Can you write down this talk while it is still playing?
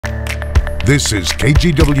This is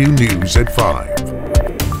KGW News at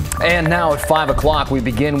 5. And now at 5 o'clock, we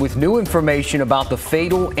begin with new information about the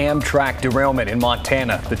fatal Amtrak derailment in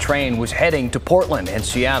Montana. The train was heading to Portland and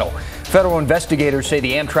Seattle. Federal investigators say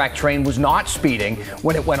the Amtrak train was not speeding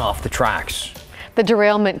when it went off the tracks. The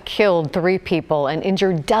derailment killed 3 people and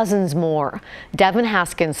injured dozens more. Devin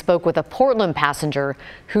Haskins spoke with a Portland passenger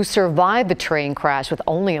who survived the train crash with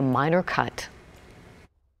only a minor cut.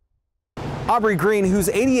 Aubrey Green, who's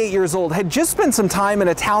 88 years old, had just spent some time in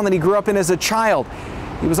a town that he grew up in as a child.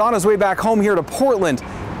 He was on his way back home here to Portland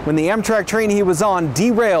when the Amtrak train he was on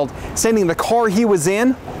derailed, sending the car he was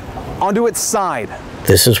in onto its side.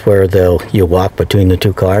 This is where you walk between the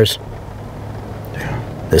 2 cars.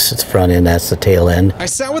 This is the front end, that's the tail end. I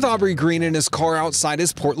sat with Aubrey Green in his car outside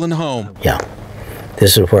his Portland home. Yeah,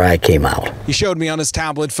 this is where I came out. He showed me on his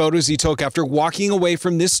tablet photos he took after walking away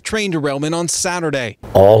from this train derailment on Saturday.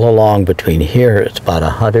 All along between here, it's about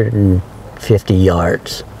 150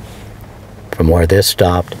 yards from where this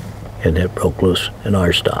stopped and it broke loose and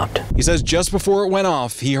ours stopped. He says just before it went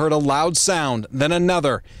off, he heard a loud sound, then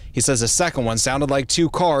another. He says a second one sounded like 2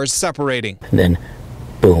 cars separating. And then,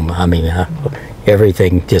 boom,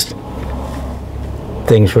 everything just,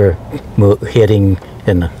 things were hitting,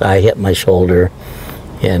 and I hit my shoulder,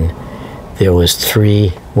 and there was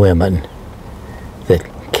 3 women that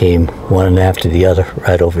came one after the other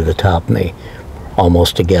right over the top of me,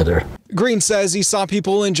 almost together. Green says he saw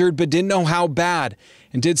people injured but didn't know how bad,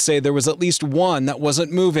 and did say there was at least 1 that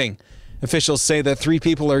wasn't moving. Officials say that 3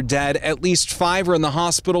 people are dead, at least 5 are in the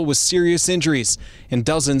hospital with serious injuries, and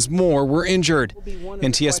dozens more were injured.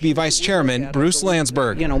 NTSB Vice Chairman Bruce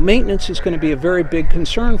Landsberg. Maintenance is going to be a very big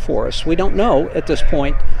concern for us. We don't know at this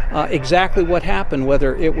point exactly what happened,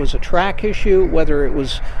 whether it was a track issue, whether it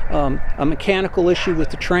was a mechanical issue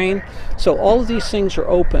with the train. So all of these things are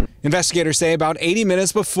open. Investigators say about 80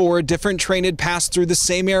 minutes before, a different train had passed through the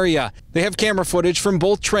same area. They have camera footage from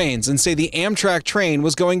both trains and say the Amtrak train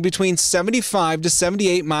was going between 75 to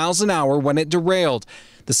 78 miles an hour when it derailed.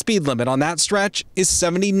 The speed limit on that stretch is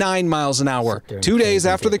 79 miles an hour. 2 days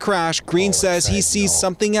after the crash, Green says he sees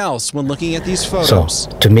something else when looking at these photos.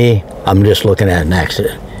 So, to me, I'm just looking at an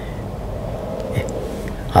accident.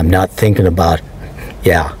 I'm not thinking about,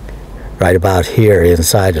 right about here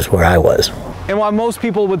inside is where I was. And while most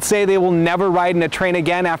people would say they will never ride in a train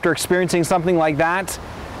again after experiencing something like that,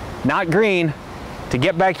 not Green. To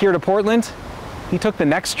get back here to Portland, he took the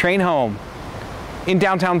next train home. In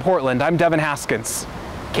downtown Portland, I'm Devin Haskins,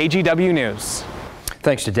 KGW News.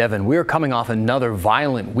 Thanks to Devin. We're coming off another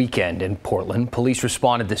violent weekend in Portland. Police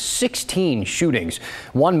responded to 16 shootings.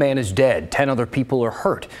 1 man is dead. 10 other people are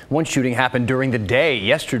hurt. One shooting happened during the day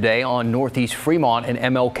yesterday on Northeast Fremont and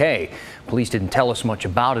MLK. Police didn't tell us much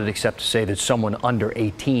about it except to say that someone under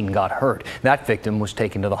 18 got hurt. That victim was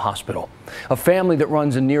taken to the hospital. A family that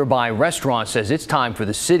runs a nearby restaurant says it's time for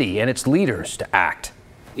the city and its leaders to act.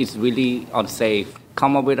 It's really unsafe.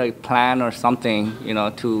 Come up with a plan or something,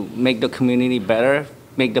 to make the community better,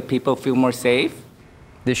 make the people feel more safe.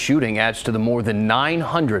 This shooting adds to the more than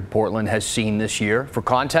 900 Portland has seen this year. For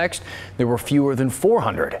context, there were fewer than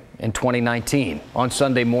 400 in 2019. On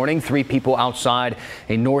Sunday morning, 3 people outside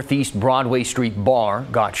a Northeast Broadway Street bar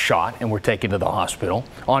got shot and were taken to the hospital.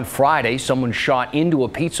 On Friday, someone shot into a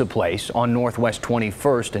pizza place on Northwest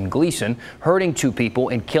 21st and Gleason, hurting 2 people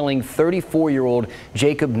and killing 34-year-old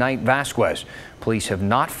Jacob Knight Vasquez. Police have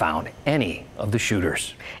not found any of the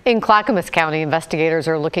shooters. In Clackamas County, investigators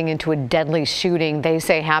are looking into a deadly shooting they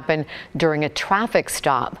say happened during a traffic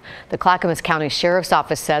stop. The Clackamas County Sheriff's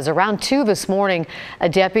Office says around 2 this morning, a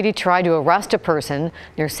deputy tried to arrest a person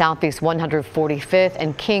near Southeast 145th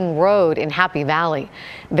and King Road in Happy Valley.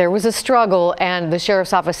 There was a struggle, and the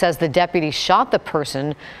Sheriff's Office says the deputy shot the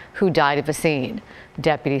person who died at the scene.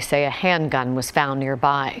 Deputies say a handgun was found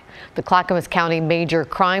nearby. The Clackamas County Major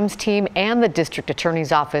Crimes Team and the District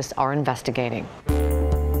Attorney's Office are investigating.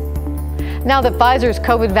 Now that Pfizer's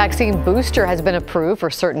COVID vaccine booster has been approved for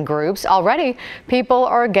certain groups, already people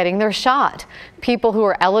are getting their shot. People who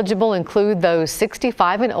are eligible include those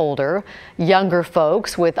 65 and older, younger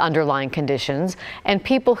folks with underlying conditions, and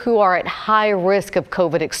people who are at high risk of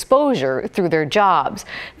COVID exposure through their jobs.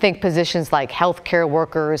 Think positions like healthcare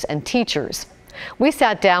workers and teachers. We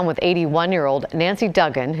sat down with 81-year-old Nancy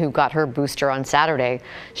Duggan, who got her booster on Saturday.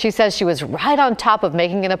 She says she was right on top of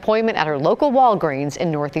making an appointment at her local Walgreens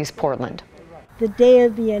in Northeast Portland. The day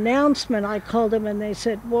of the announcement, I called them and they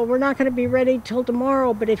said, well, we're not going to be ready till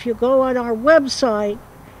tomorrow, but if you go on our website,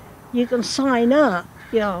 you can sign up,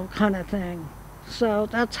 kind of thing. So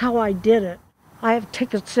that's how I did it. I have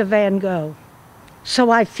tickets to Van Gogh, so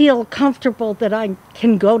I feel comfortable that I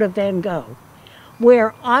can go to Van Gogh.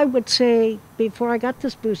 where I would say before I got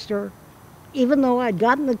this booster, even though I'd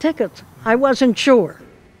gotten the tickets, I wasn't sure.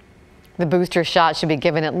 The booster shot should be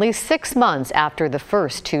given at least 6 months after the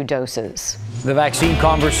first 2 doses. The vaccine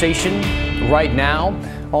conversation right now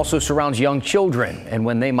also surrounds young children and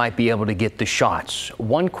when they might be able to get the shots.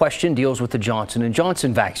 One question deals with the Johnson &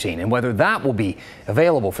 Johnson vaccine and whether that will be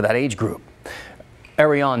available for that age group.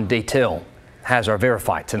 Ariane Detil has our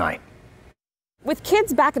Verify tonight. With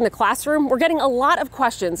kids back in the classroom, we're getting a lot of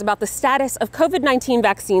questions about the status of COVID-19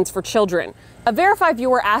 vaccines for children. A Verify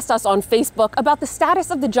viewer asked us on Facebook about the status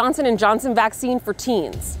of the Johnson & Johnson vaccine for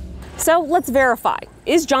teens. So let's verify.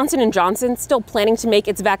 Is Johnson & Johnson still planning to make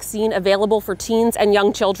its vaccine available for teens and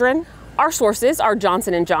young children? Our sources are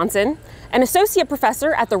Johnson & Johnson, an associate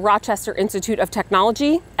professor at the Rochester Institute of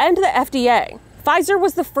Technology, and the FDA. Pfizer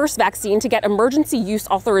was the first vaccine to get emergency use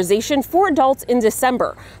authorization for adults in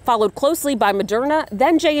December, followed closely by Moderna,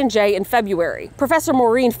 then J&J in February. Professor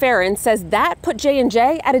Maureen Farron says that put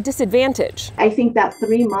J&J at a disadvantage. I think that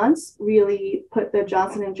 3 months really put the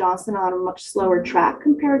Johnson & Johnson on a much slower track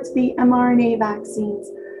compared to the mRNA vaccines.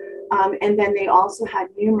 And then they also had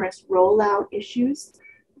numerous rollout issues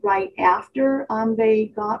right after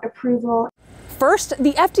they got approval. First,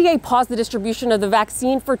 the FDA paused the distribution of the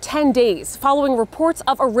vaccine for 10 days following reports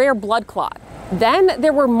of a rare blood clot. Then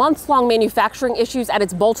there were months-long manufacturing issues at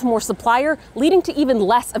its Baltimore supplier, leading to even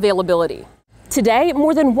less availability. Today,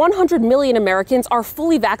 more than 100 million Americans are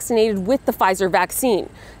fully vaccinated with the Pfizer vaccine,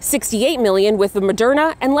 68 million with the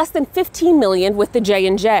Moderna, and less than 15 million with the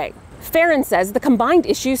J&J. Farron says the combined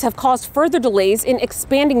issues have caused further delays in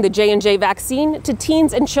expanding the J&J vaccine to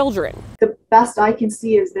teens and children. The best I can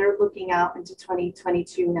see is they're looking out into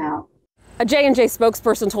 2022 now. A J&J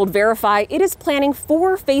spokesperson told Verify it is planning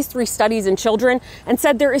 4 phase 3 studies in children and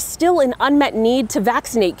said there is still an unmet need to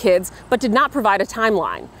vaccinate kids, but did not provide a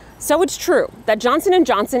timeline. So it's true that Johnson &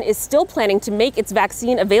 Johnson is still planning to make its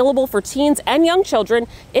vaccine available for teens and young children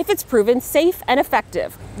if it's proven safe and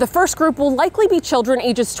effective. The first group will likely be children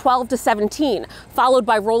ages 12 to 17, followed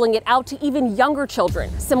by rolling it out to even younger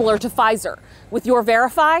children, similar to Pfizer. With your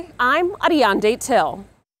Verify, I'm Ariane Detil.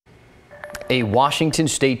 A Washington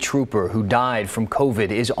state trooper who died from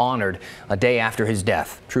COVID is honored a day after his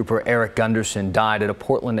death. Trooper Eric Gunderson died at a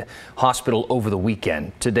Portland hospital over the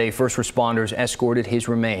weekend. Today, first responders escorted his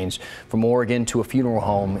remains from Oregon to a funeral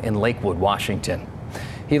home in Lakewood, Washington.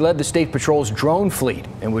 He led the state patrol's drone fleet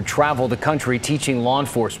and would travel the country teaching law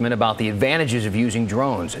enforcement about the advantages of using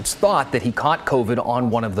drones. It's thought that he caught COVID on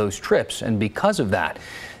one of those trips, and because of that,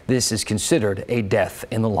 this is considered a death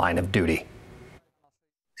in the line of duty.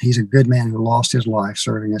 He's a good man who lost his life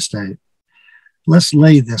serving his state. Let's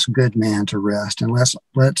lay this good man to rest, and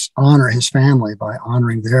let's honor his family by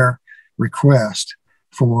honoring their request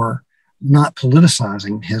for not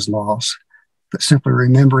politicizing his loss, but simply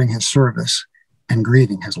remembering his service and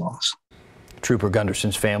grieving his loss. Trooper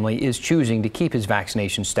Gunderson's family is choosing to keep his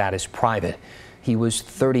vaccination status private. He was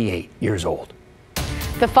 38 years old.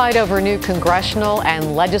 The fight over new congressional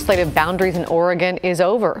and legislative boundaries in Oregon is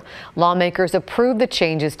over. Lawmakers approved the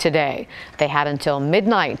changes today. They had until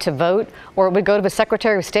midnight to vote, or it would go to the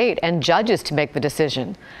Secretary of State and judges to make the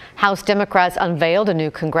decision. House Democrats unveiled a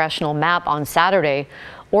new congressional map on Saturday.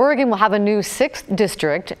 Oregon will have a new 6th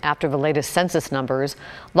district after the latest census numbers.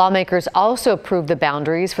 Lawmakers also approved the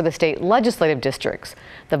boundaries for the state legislative districts.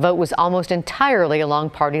 The vote was almost entirely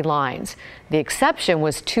along party lines. The exception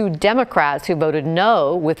was 2 Democrats who voted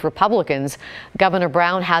no with Republicans. Governor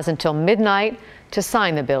Brown has until midnight to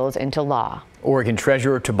sign the bills into law. Oregon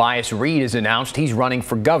Treasurer Tobias Reed has announced he's running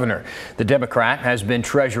for governor. The Democrat has been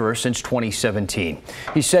treasurer since 2017.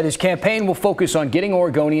 He said his campaign will focus on getting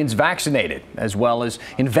Oregonians vaccinated, as well as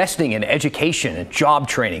investing in education and job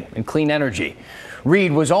training and clean energy.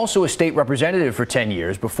 Reed was also a state representative for 10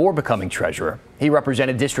 years before becoming treasurer. He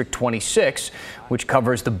represented District 26, which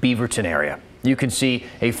covers the Beaverton area. You can see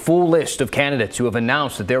a full list of candidates who have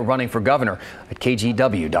announced that they're running for governor at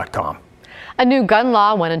kgw.com. A new gun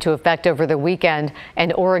law went into effect over the weekend,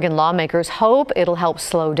 and Oregon lawmakers hope it'll help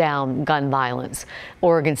slow down gun violence.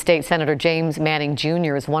 Oregon State Senator James Manning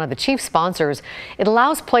Jr. is one of the chief sponsors. It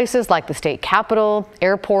allows places like the state capitol,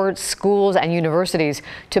 airports, schools, and universities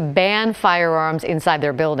to ban firearms inside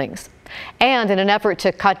their buildings. And in an effort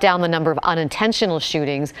to cut down the number of unintentional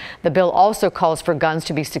shootings, the bill also calls for guns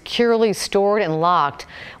to be securely stored and locked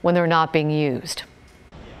when they're not being used.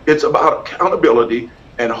 It's about accountability,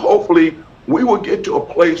 and hopefully we will get to a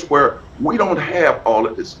place where we don't have all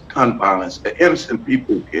of this gun violence and innocent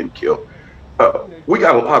people getting killed. We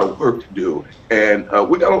got a lot of work to do, and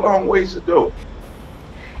we got a long ways to do.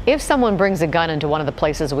 If someone brings a gun into one of the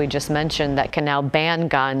places we just mentioned that can now ban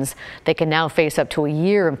guns, they can now face up to a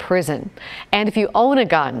year in prison. And if you own a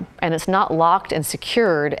gun and it's not locked and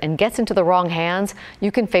secured and gets into the wrong hands,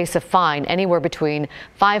 you can face a fine anywhere between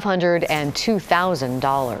 $500 and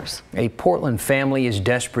 $2,000. A Portland family is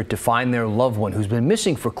desperate to find their loved one who's been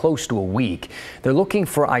missing for close to a week. They're looking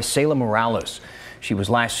for Isela Morales. She was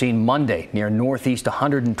last seen Monday near Northeast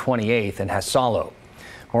 128th and Hasalo.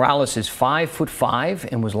 Morales is 5'5"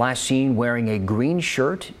 and was last seen wearing a green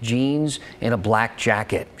shirt, jeans, and a black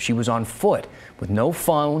jacket. She was on foot with no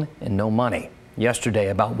phone and no money. Yesterday,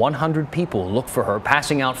 about 100 people looked for her,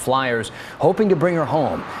 passing out flyers, hoping to bring her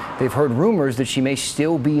home. They've heard rumors that she may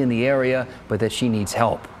still be in the area, but that she needs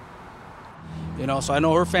help. You know, so I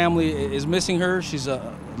know her family is missing her. She's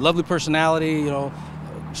a lovely personality, you know.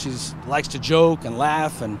 She likes to joke and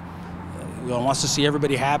laugh and wants to see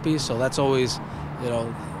everybody happy. So that's always,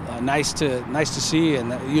 nice to see,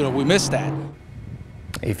 and we miss that.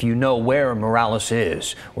 If you know where Morales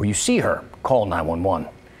is or you see her, call 911.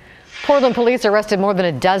 Portland police arrested more than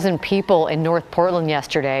a dozen people in North Portland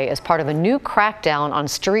yesterday as part of a new crackdown on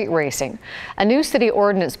street racing. A new city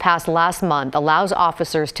ordinance passed last month allows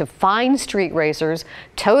officers to fine street racers,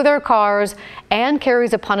 tow their cars, and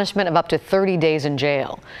carries a punishment of up to 30 days in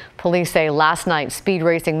jail. Police say last night's speed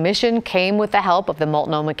racing mission came with the help of the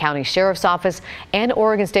Multnomah County Sheriff's Office and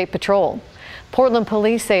Oregon State Patrol. Portland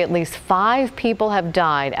police say at least 5 people have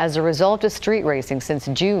died as a result of street racing since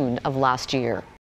June of last year.